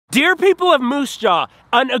Dear people of Moose Jaw,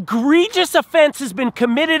 an egregious offense has been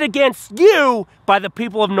committed against you by the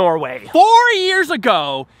people of Norway. 4 years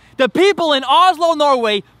ago, the people in Oslo,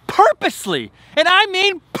 Norway, purposely, and I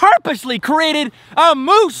mean purposely, created a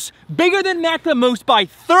moose bigger than Mac the Moose by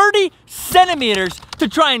 30 centimeters to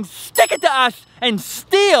try and stick it to us and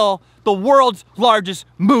steal the world's largest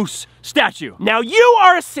moose statue. Now you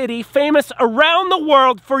are a city famous around the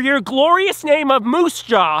world for your glorious name of Moose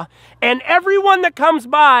Jaw, and everyone that comes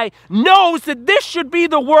by knows that this should be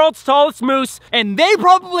the world's tallest moose, and they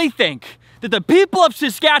probably think that the people of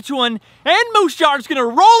Saskatchewan and Moose Jaw are just gonna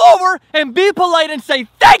roll over and be polite and say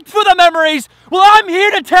thanks for the memories. Well, I'm here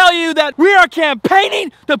to tell you that we are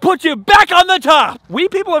campaigning to put you back on the top. We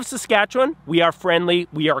people of Saskatchewan, we are friendly,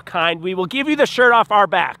 we are kind, we will give you the shirt off our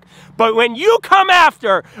back. But when you come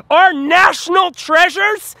after our national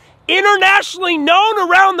treasures, internationally known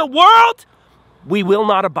around the world, we will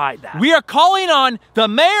not abide that. We are calling on the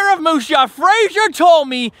mayor of Moose Jaw, Fraser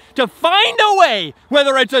Tolmie, to find a way,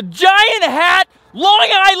 whether it's a giant hat, long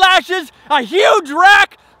eyelashes, a huge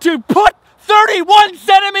rack, to put 31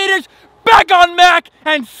 centimeters back on Mac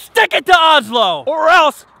and stick it to Oslo. Or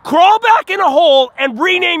else crawl back in a hole and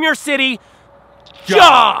rename your city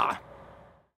Jaw.